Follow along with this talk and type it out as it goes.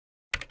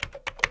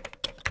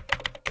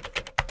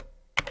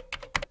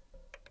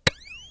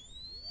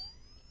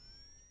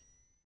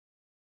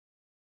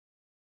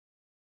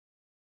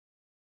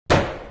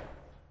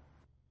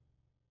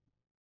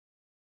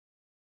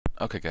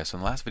Okay guys, so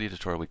in the last video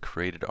tutorial we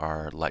created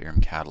our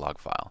Lightroom catalog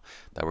file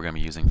that we're going to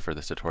be using for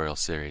this tutorial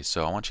series.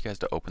 So I want you guys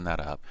to open that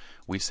up.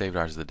 We saved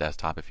ours as the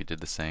desktop. If you did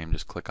the same,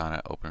 just click on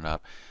it, open it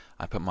up.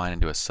 I put mine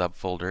into a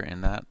subfolder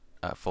in that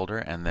folder,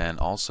 and then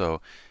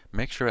also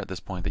make sure at this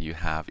point that you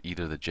have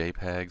either the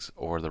JPEGs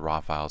or the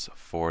RAW files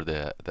for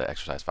the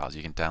exercise files.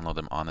 You can download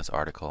them on this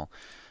article.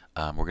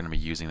 We're going to be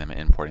using them and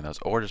importing those,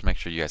 or just make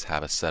sure you guys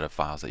have a set of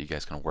files that you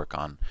guys can work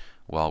on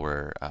while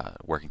we're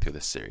working through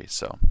this series.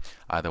 So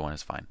either one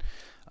is fine.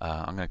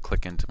 I'm going to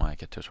click into my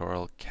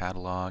tutorial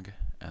catalog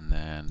and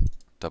then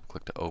double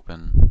click to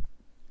open.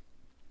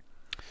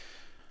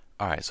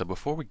 Alright, so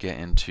before we get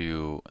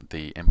into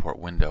the import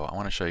window, I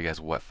want to show you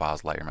guys what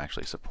files Lightroom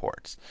actually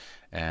supports.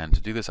 And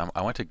to do this,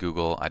 I went to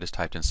Google, I just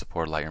typed in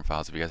support Lightroom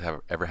files. If you guys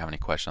ever have any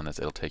question on this,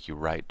 it'll take you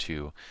right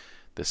to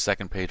the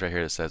second page right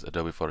here that says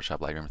Adobe Photoshop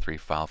Lightroom 3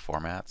 file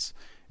formats.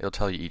 It'll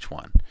tell you each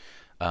one.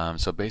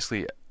 So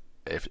basically,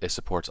 it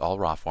supports all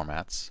RAW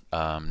formats.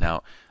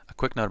 Now, a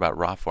quick note about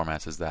RAW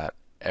formats is that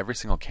every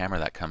single camera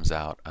that comes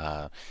out,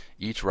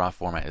 each RAW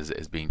format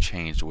is being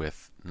changed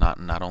with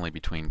not only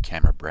between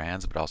camera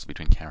brands but also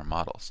between camera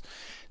models.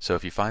 So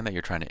if you find that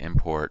you're trying to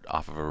import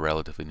off of a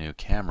relatively new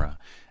camera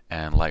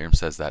and Lightroom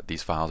says that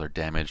these files are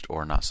damaged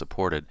or not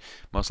supported,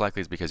 most likely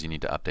it's because you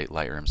need to update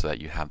Lightroom so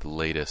that you have the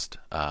latest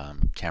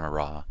camera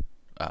RAW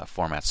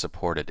formats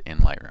supported in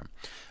Lightroom.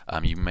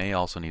 You may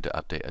also need to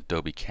update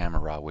Adobe Camera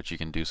Raw, which you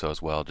can do so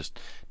as well. Just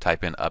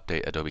type in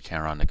update Adobe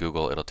Camera Raw into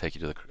Google. It'll take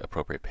you to the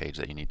appropriate page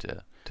that you need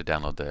to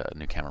download the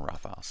new Camera Raw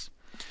files.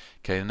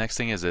 Okay, the next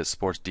thing is it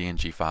supports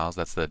DNG files.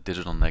 That's the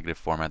digital negative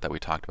format that we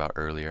talked about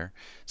earlier.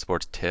 It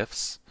supports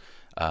TIFFs.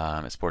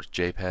 It supports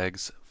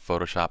JPEGs,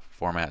 Photoshop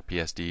format,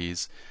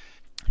 PSDs.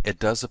 It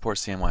does support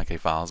CMYK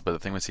files, but the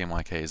thing with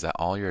CMYK is that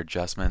all your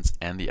adjustments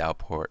and the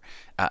output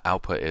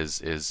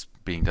is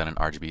being done in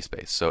RGB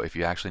space. So if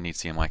you actually need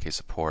CMYK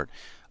support,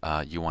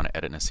 you want to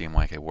edit in a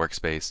CMYK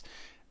workspace,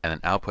 and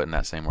then output in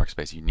that same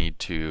workspace, you need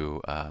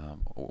to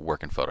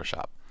work in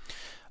Photoshop.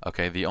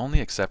 Okay, the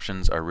only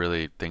exceptions are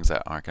really things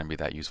that aren't going to be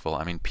that useful.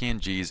 I mean,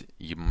 PNGs,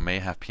 you may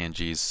have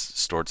PNGs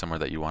stored somewhere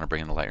that you want to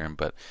bring into Lightroom,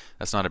 but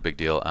that's not a big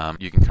deal.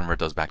 You can convert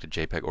those back to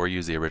JPEG or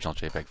use the original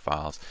JPEG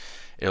files.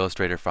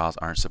 Illustrator files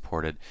aren't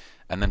supported,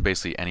 and then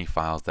basically any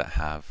files that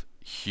have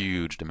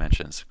huge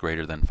dimensions,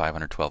 greater than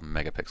 512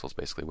 megapixels,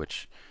 basically,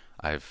 which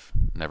I've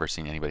never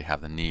seen anybody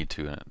have the need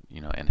to,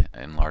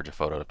 enlarge a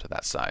photo up to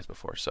that size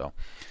before. So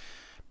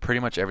pretty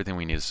much everything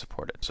we need is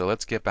supported. So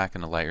let's get back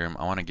into Lightroom.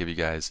 I want to give you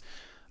guys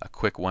a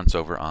quick once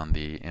over on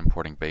the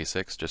importing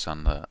basics, just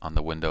on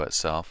the window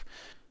itself.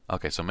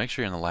 Okay, so make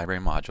sure you're in the library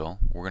module.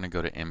 We're going to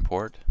go to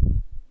import.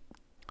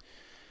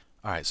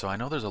 Alright, so I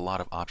know there's a lot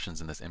of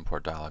options in this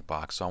import dialog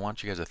box, so I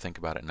want you guys to think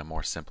about it in a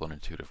more simple and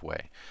intuitive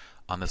way.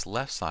 On this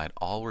left side,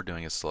 all we're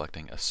doing is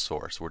selecting a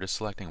source. We're just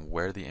selecting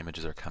where the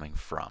images are coming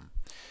from.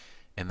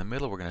 In the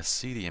middle, we're going to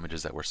see the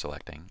images that we're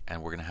selecting,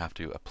 and we're going to have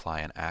to apply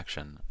an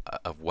action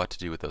of what to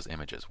do with those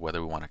images.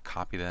 Whether we want to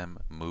copy them,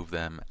 move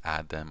them,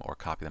 add them, or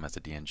copy them as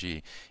a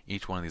DNG,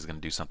 each one of these is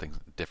going to do something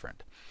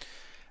different.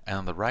 And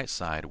on the right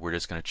side, we're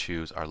just going to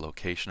choose our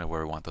location of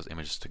where we want those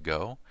images to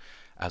go,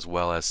 as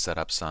well as set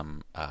up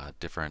some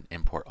different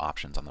import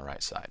options on the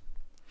right side.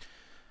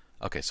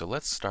 Okay, so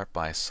let's start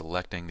by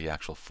selecting the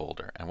actual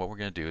folder. And what we're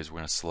going to do is we're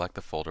going to select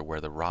the folder where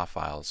the RAW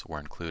files were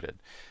included.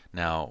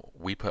 Now,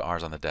 we put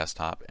ours on the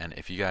desktop, and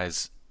if you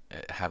guys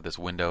have this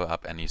window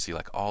up and you see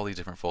like all these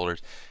different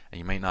folders, and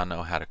you may not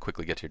know how to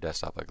quickly get to your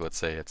desktop, like let's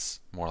say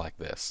it's more like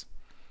this.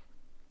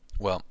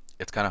 Well,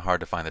 it's kind of hard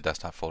to find the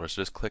desktop folder,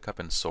 so just click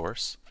up in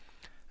Source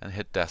and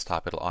hit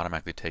Desktop. It'll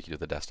automatically take you to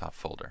the desktop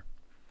folder.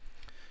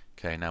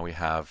 Okay, now we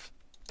have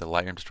the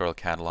Lightroom tutorial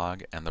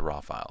catalog and the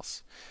RAW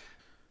files.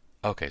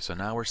 Okay, so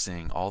now we're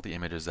seeing all the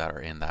images that are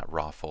in that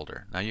RAW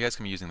folder. Now you guys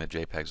can be using the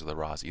JPEGs or the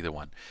RAWs, either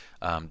one.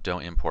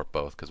 Don't import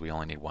both because we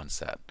only need one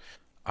set.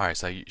 Alright,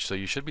 so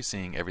you should be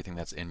seeing everything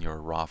that's in your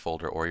RAW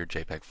folder or your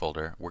JPEG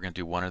folder. We're going to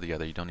do one or the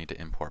other. You don't need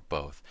to import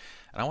both.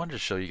 And I wanted to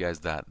show you guys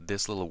that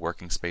this little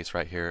working space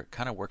right here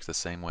kind of works the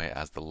same way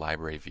as the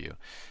library view.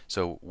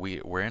 So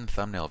we're in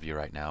thumbnail view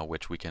right now,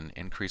 which we can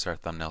increase our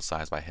thumbnail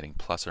size by hitting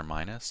plus or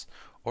minus,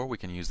 or we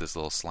can use this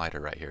little slider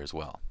right here as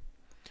well.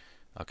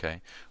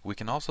 Okay, we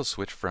can also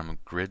switch from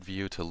grid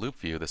view to loop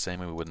view the same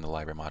way we would in the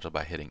library module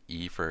by hitting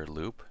E for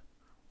loop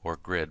or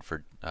grid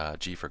for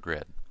G for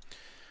grid.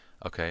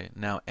 Okay,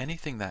 now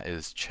anything that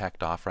is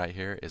checked off right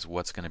here is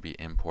what's going to be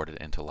imported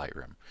into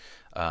Lightroom.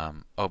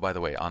 Oh, by the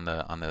way, on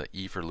the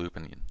E for loop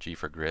and G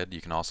for grid, you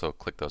can also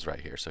click those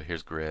right here. So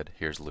here's grid,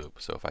 here's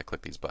loop. So if I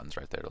click these buttons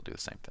right there, it'll do the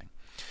same thing.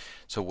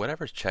 So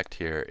whatever's checked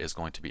here is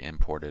going to be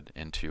imported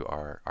into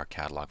our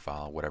catalog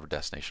file, whatever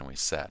destination we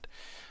set.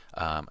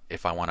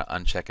 If I want to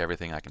uncheck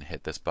everything, I can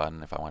hit this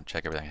button. If I want to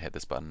check everything, I hit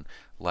this button.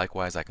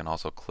 Likewise, I can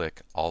also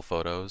click all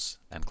photos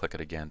and click it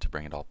again to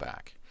bring it all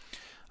back.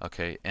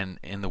 Okay, and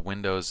in the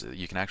Windows,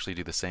 you can actually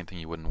do the same thing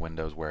you would in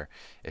Windows, where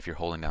if you're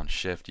holding down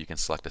Shift, you can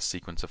select a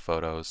sequence of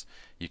photos.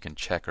 You can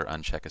check or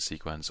uncheck a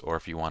sequence, or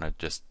if you want to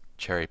just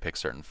cherry pick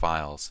certain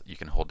files, you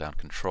can hold down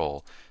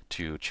Control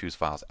to choose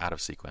files out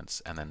of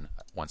sequence, and then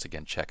once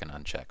again check and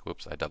uncheck.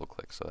 Whoops, I double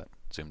clicked, so that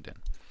zoomed in.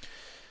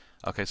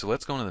 Okay, so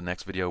let's go into the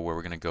next video where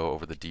we're going to go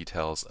over the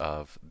details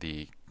of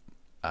the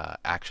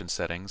action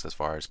settings as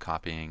far as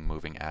copying,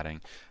 moving,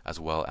 adding, as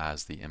well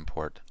as the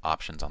import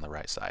options on the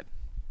right side.